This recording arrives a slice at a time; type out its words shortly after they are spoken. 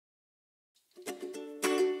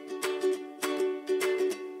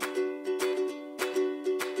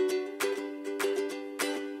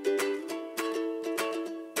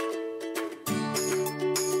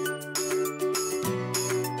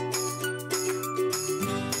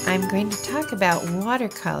I'm going to talk about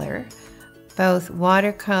watercolor, both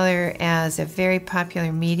watercolor as a very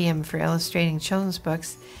popular medium for illustrating children's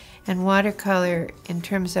books, and watercolor in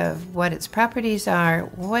terms of what its properties are,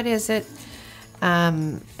 what is it,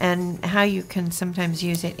 and how you can sometimes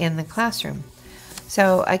use it in the classroom.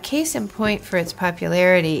 So a case in point for its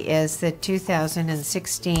popularity is the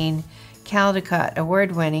 2016 Caldecott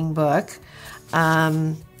award-winning book,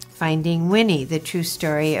 Finding Winnie, the true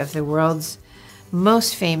story of the world's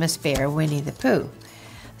most famous bear, Winnie the Pooh.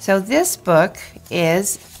 So this book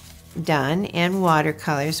is done in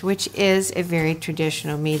watercolors, which is a very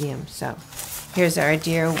traditional medium. So here's our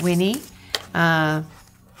dear Winnie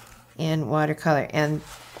in watercolor. And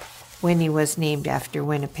Winnie was named after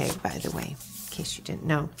Winnipeg, by the way, in case you didn't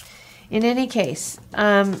know. In any case,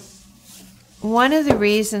 one of the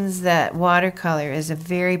reasons that watercolor is a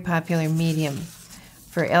very popular medium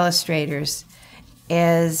for illustrators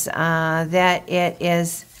is that it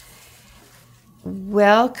is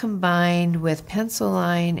well combined with pencil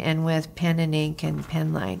line and with pen and ink and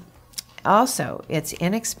pen line. Also, it's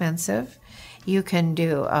inexpensive. You can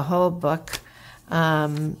do a whole book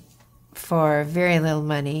for very little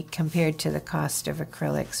money compared to the cost of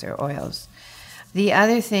acrylics or oils. The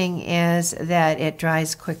other thing is that it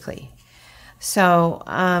dries quickly. So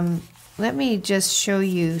let me just show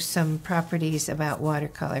you some properties about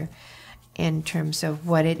watercolor in terms of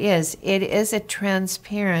what it is. It is a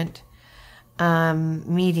transparent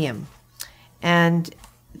medium, and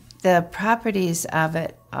the properties of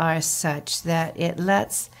it are such that it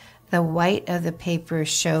lets the white of the paper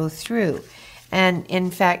show through. And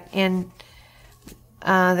in fact, in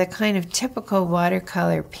the kind of typical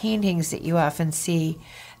watercolor paintings that you often see,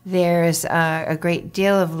 there's a great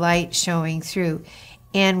deal of light showing through.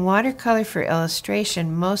 In watercolor for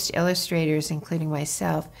illustration, most illustrators, including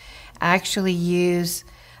myself, actually use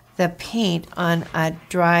the paint on a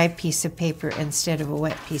dry piece of paper instead of a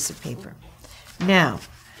wet piece of paper. Now,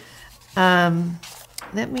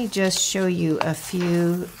 let me just show you a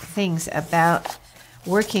few things about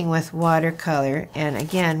working with watercolor, and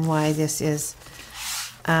again, why this is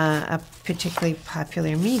a particularly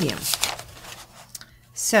popular medium.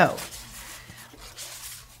 So,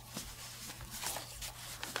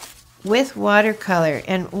 with watercolor,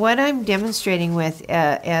 and what I'm demonstrating with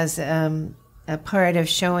as a part of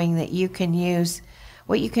showing that you can use,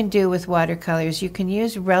 what you can do with watercolors, you can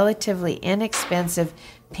use relatively inexpensive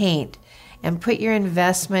paint and put your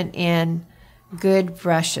investment in good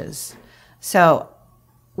brushes. So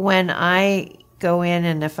when I go in,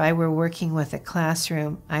 and if I were working with a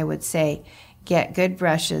classroom, I would say, get good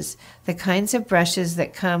brushes. The kinds of brushes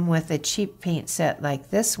that come with a cheap paint set like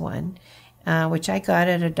this one, which I got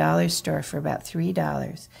at a dollar store for about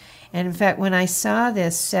 $3. And in fact, when I saw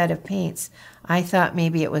this set of paints, I thought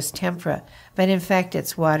maybe it was tempera, but in fact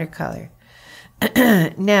it's watercolor.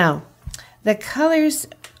 Now, the colors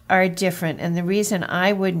are different, and the reason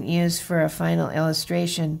I wouldn't use for a final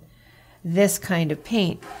illustration this kind of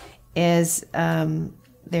paint is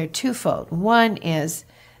they're twofold. One is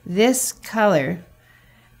this color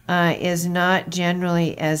is not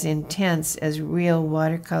generally as intense as real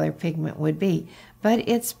watercolor pigment would be, but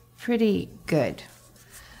it's pretty good.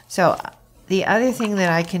 So the other thing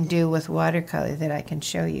that I can do with watercolor that I can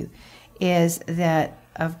show you is that,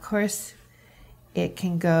 of course, it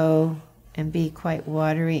can go and be quite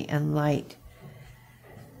watery and light.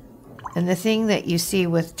 And the thing that you see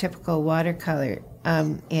with typical watercolor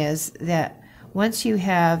is that once you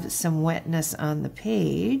have some wetness on the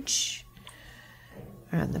page,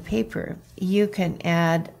 or on the paper, you can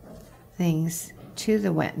add things to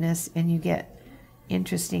the wetness and you get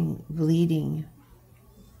interesting bleeding,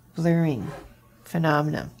 blurring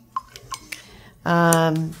phenomena.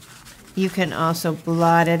 You can also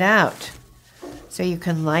blot it out, so you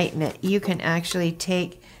can lighten it. You can actually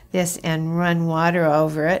take this and run water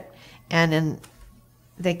over it, and in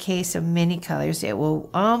the case of many colors, it will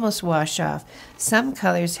almost wash off. Some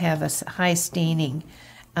colors have a high staining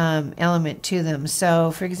element to them.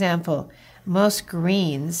 So, for example, most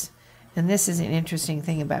greens, and this is an interesting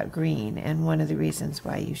thing about green, and one of the reasons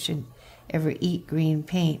why you shouldn't ever eat green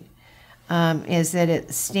paint, is that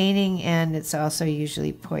it's staining and it's also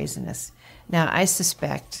usually poisonous. Now, I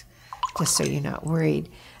suspect, just so you're not worried,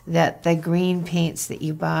 that the green paints that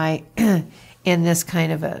you buy in this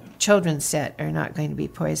kind of a children's set are not going to be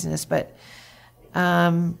poisonous, but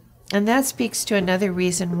and that speaks to another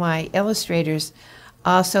reason why illustrators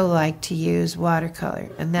also like to use watercolor,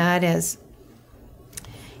 and that is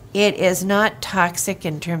it is not toxic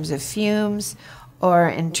in terms of fumes or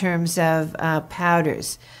in terms of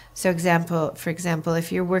powders. So for example,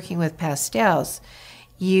 if you're working with pastels,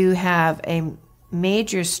 you have a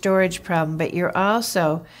major storage problem, but you're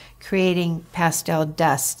also creating pastel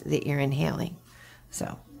dust that you're inhaling.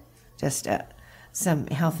 So just some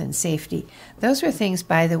health and safety. Those were things,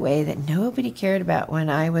 by the way, that nobody cared about when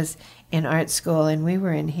I was in art school, and we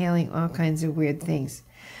were inhaling all kinds of weird things.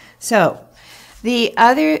 So the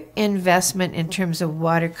other investment in terms of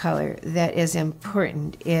watercolor that is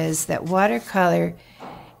important is that watercolor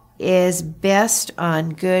is best on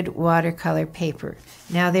good watercolor paper.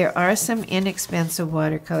 Now, there are some inexpensive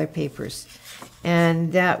watercolor papers,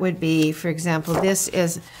 and that would be, for example, this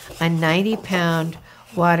is a 90-pound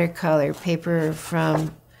watercolor paper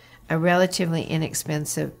from a relatively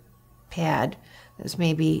inexpensive pad. That's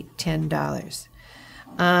maybe $10.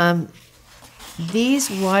 These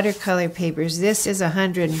watercolor papers, this is a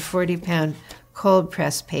 140-pound cold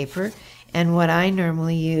press paper, and what I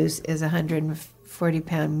normally use is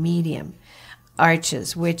 140-pound medium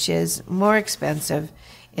arches, which is more expensive.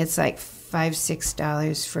 It's like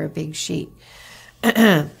 $5-6 for a big sheet.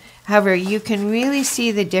 However, you can really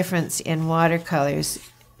see the difference in watercolors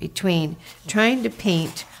between trying to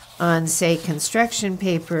paint on, say, construction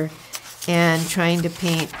paper and trying to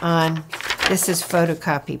paint on, this is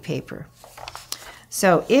photocopy paper.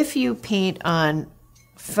 So if you paint on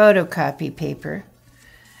photocopy paper,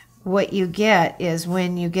 what you get is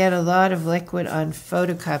when you get a lot of liquid on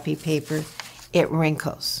photocopy paper, it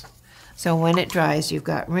wrinkles. So when it dries, you've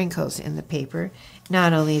got wrinkles in the paper.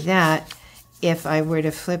 Not only that, if I were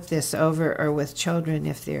to flip this over, or with children,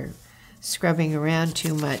 if they're scrubbing around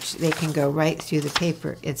too much, they can go right through the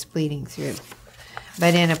paper. It's bleeding through.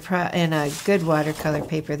 But in a good watercolor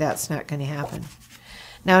paper, that's not going to happen.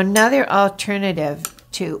 Now, another alternative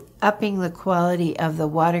to upping the quality of the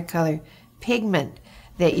watercolor pigment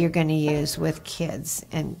that you're going to use with kids,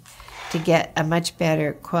 and to get a much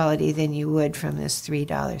better quality than you would from this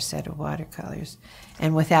 $3 set of watercolors,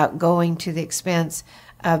 and without going to the expense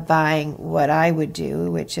of buying what I would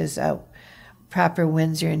do, which is a proper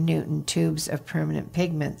Winsor & Newton tubes of permanent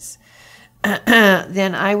pigments,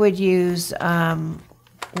 then I would use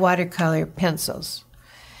watercolor pencils.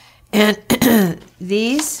 And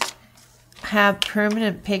these have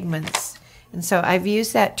permanent pigments. And so I've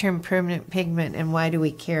used that term permanent pigment, and why do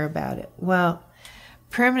we care about it? Well,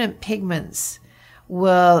 permanent pigments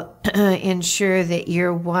will ensure that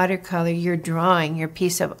your watercolor, your drawing, your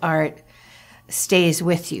piece of art stays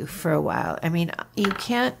with you for a while. I mean, you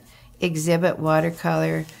can't exhibit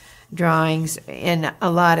watercolor drawings in a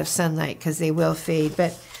lot of sunlight because they will fade.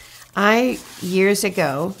 But I, years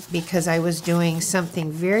ago, because I was doing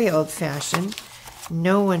something very old-fashioned,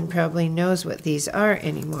 no one probably knows what these are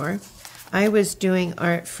anymore, I was doing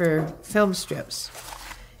art for film strips.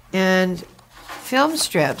 And film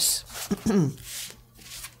strips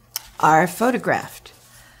are photographed.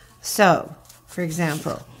 So, for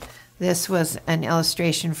example, this was an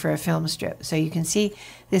illustration for a film strip. So you can see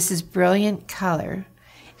this is brilliant color.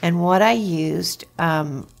 And what I used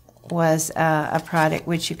was a product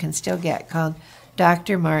which you can still get called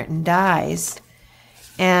Dr. Martin dyes.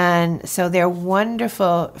 And so they're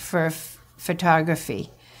wonderful for photography.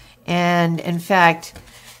 And in fact,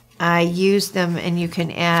 I used them, and you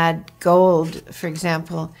can add gold. For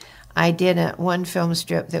example, I did one film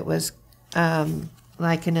strip that was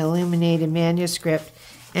like an illuminated manuscript,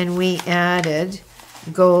 and we added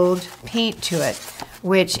gold paint to it,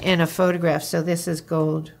 which in a photograph, so this is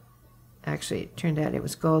gold. Actually, it turned out it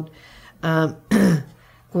was gold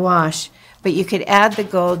gouache. But you could add the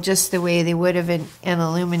gold just the way they would have in an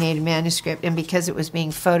illuminated manuscript, and because it was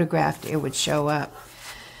being photographed, it would show up.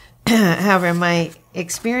 However, my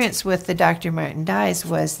experience with the Dr. Martin dyes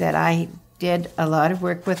was that I did a lot of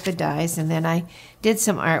work with the dyes, and then I did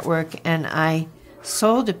some artwork, and I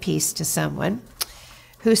sold a piece to someone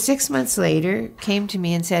who 6 months later came to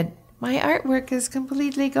me and said, "My artwork is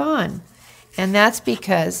completely gone." And that's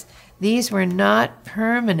because these were not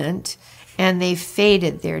permanent, and they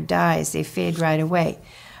faded, their dyes. They fade right away.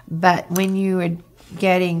 But when you are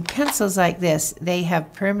getting pencils like this, they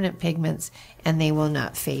have permanent pigments, and they will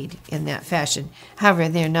not fade in that fashion. However,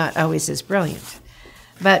 they're not always as brilliant.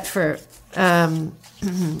 But for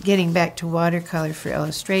getting back to watercolor for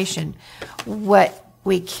illustration, what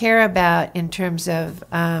we care about in terms of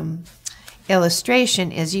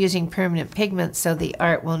illustration is using permanent pigments so the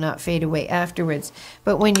art will not fade away afterwards.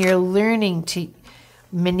 But when you're learning to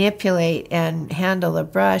manipulate and handle a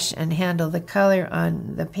brush and handle the color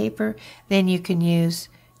on the paper, then you can use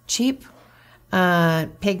cheap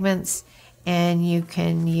pigments, and you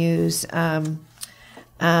can use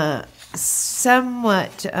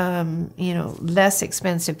somewhat less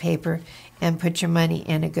expensive paper and put your money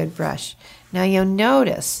in a good brush. Now you'll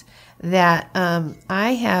notice that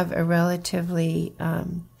I have a relatively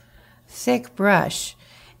thick brush,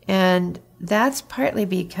 and that's partly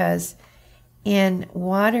because in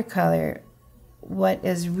watercolor, what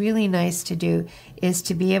is really nice to do is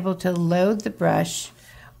to be able to load the brush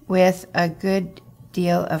with a good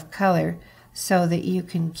deal of color so that you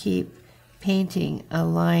can keep painting a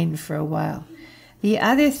line for a while. The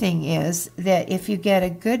other thing is that if you get a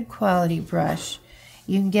good quality brush,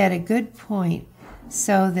 you can get a good point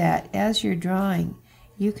so that as you're drawing,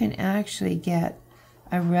 you can actually get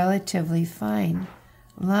a relatively fine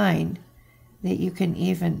line that you can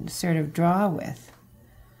even sort of draw with.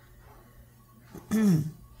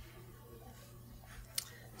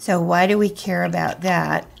 So why do we care about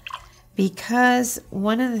that? Because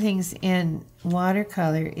one of the things in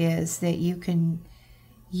watercolor is that you can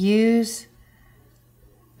use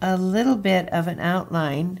a little bit of an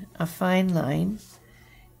outline, a fine line,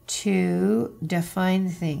 to define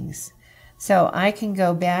things. So I can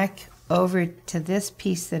go back over to this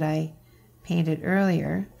piece that I painted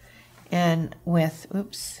earlier, and with,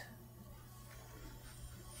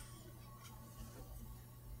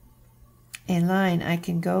 a line, I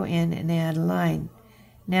can go in and add a line.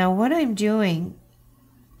 Now what I'm doing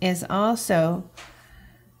is also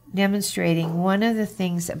demonstrating one of the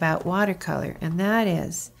things about watercolor, and that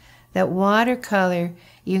is that watercolor,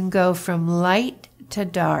 you can go from light to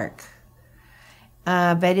dark,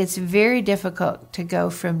 but it's very difficult to go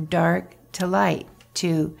from dark to light,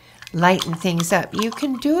 to lighten things up. You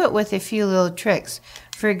can do it with a few little tricks.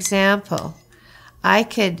 For example, I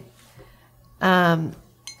could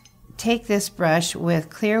take this brush with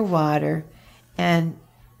clear water and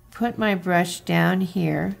put my brush down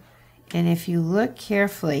here, and if you look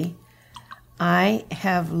carefully, I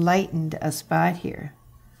have lightened a spot here.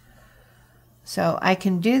 So I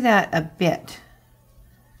can do that a bit.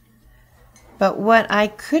 But what I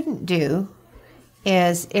couldn't do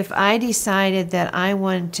is if I decided that I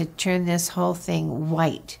wanted to turn this whole thing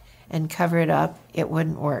white and cover it up, it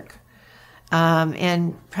wouldn't work.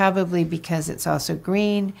 And probably because it's also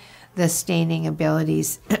green, the staining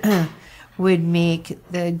abilities would make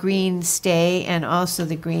the green stay, and also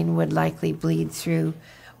the green would likely bleed through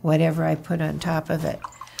whatever I put on top of it.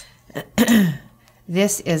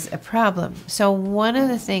 This is a problem. So one of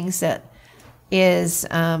the things that is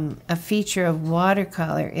a feature of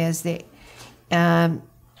watercolor is that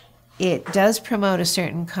it does promote a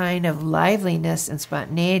certain kind of liveliness and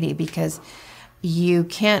spontaneity, because you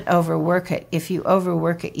can't overwork it. If you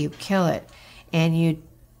overwork it, you kill it, and you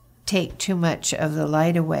take too much of the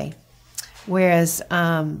light away. Whereas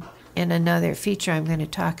in another feature I'm going to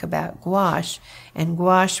talk about gouache, and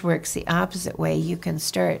gouache works the opposite way. You can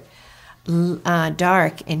start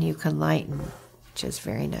dark and you can lighten, which is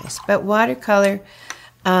very nice. But watercolor,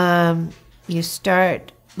 you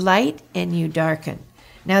start light and you darken.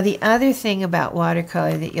 Now the other thing about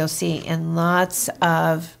watercolor that you'll see in lots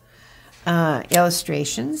of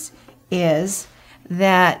illustrations is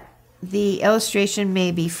that the illustration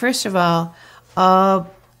may be, first of all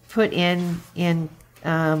put in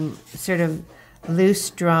sort of loose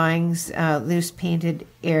drawings, loose painted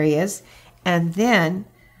areas, and then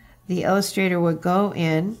the illustrator will go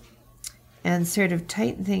in and sort of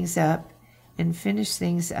tighten things up and finish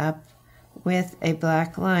things up with a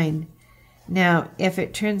black line. Now, if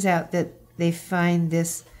it turns out that they find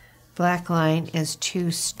this black line is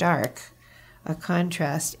too stark a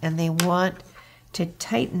contrast and they want to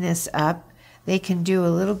tighten this up, they can do a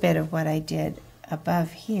little bit of what I did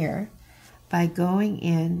above here by going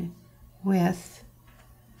in with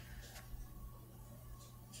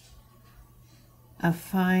a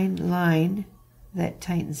fine line that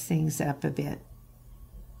tightens things up a bit.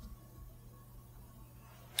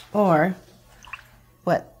 Or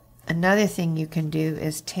another thing you can do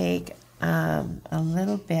is take a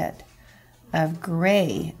little bit of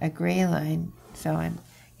gray, a gray line. So I'm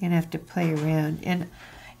going to have to play around. And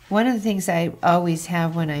one of the things I always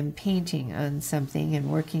have when I'm painting on something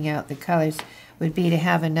and working out the colors would be to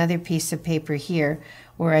have another piece of paper here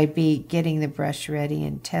where I'd be getting the brush ready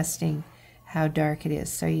and testing how dark it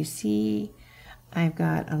is. So you see I've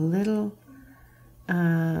got a little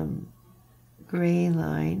gray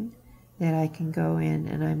line that I can go in,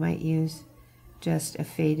 and I might use just a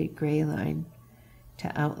faded gray line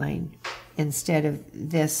to outline instead of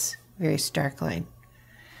this very stark line.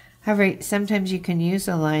 However, sometimes you can use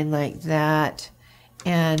a line like that,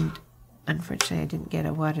 and unfortunately I didn't get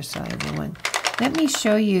a water-soluble one. Let me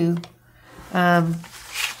show you, I'll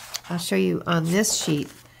show you on this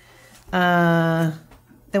sheet the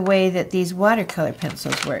way that these watercolor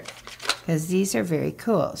pencils work, because these are very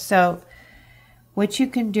cool. So what you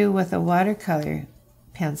can do with a watercolor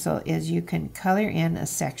pencil is you can color in a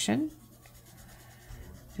section,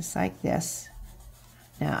 just like this.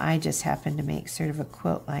 Now I just happen to make sort of a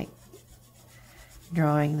quilt-like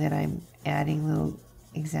drawing that I'm adding little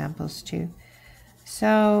examples to.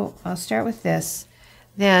 So I'll start with this.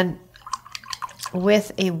 Then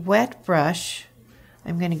with a wet brush,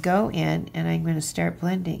 I'm going to go in and I'm going to start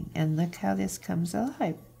blending. And look how this comes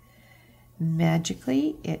alive.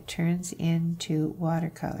 Magically, it turns into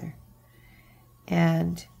watercolor.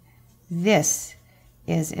 And this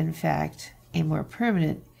is, in fact, a more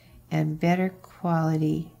permanent and better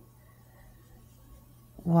quality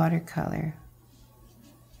watercolor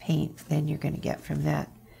paint than you're going to get from that.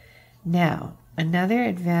 Now, another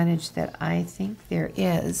advantage that I think there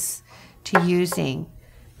is to using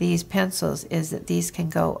these pencils is that these can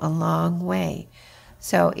go a long way.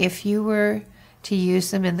 So if you were to use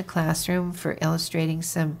them in the classroom for illustrating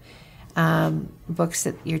some books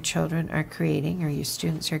that your children are creating or your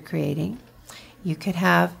students are creating, you could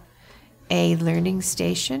have a learning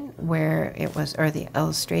station where it was, or the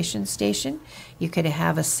illustration station. You could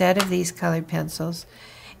have a set of these colored pencils,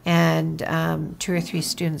 and 2 or 3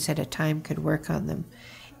 students at a time could work on them.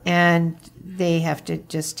 And they have to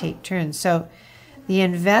just take turns. So the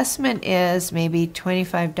investment is maybe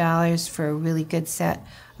 $25 for a really good set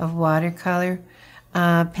of watercolor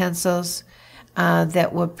pencils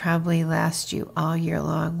that would probably last you all year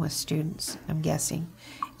long with students, I'm guessing.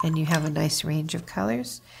 And you have a nice range of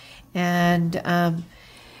colors. And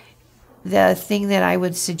the thing that I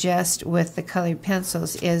would suggest with the colored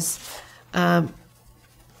pencils is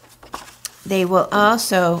they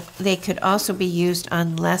could also be used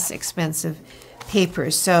on less expensive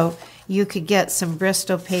papers. So you could get some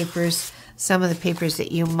Bristol papers, some of the papers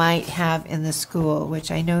that you might have in the school, which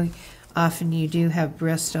I know often you do have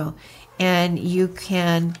Bristol, and you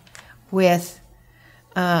can, with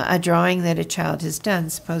a drawing that a child has done,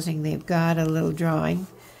 supposing they've got a little drawing,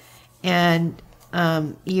 and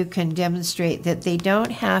you can demonstrate that they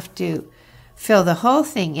don't have to fill the whole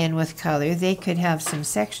thing in with color. They could have some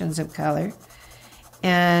sections of color,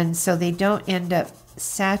 and so they don't end up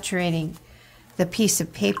saturating the piece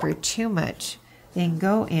of paper too much. Then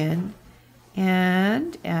go in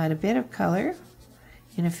and add a bit of color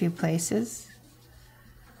in a few places.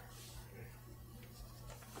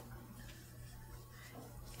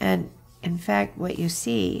 And in fact, what you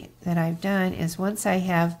see that I've done is once I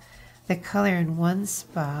have the color in one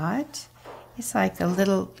spot, it's like a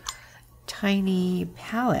little tiny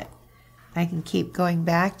palette I can keep going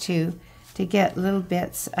back to get little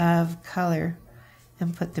bits of color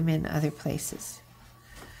and put them in other places.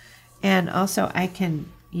 And also I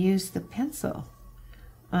can use the pencil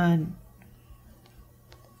on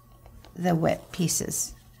the wet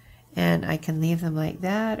pieces, and I can leave them like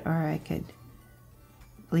that, or I could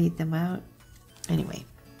bleed them out. Anyway,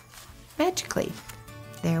 magically,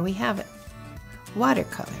 there we have it.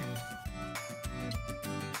 Watercolor.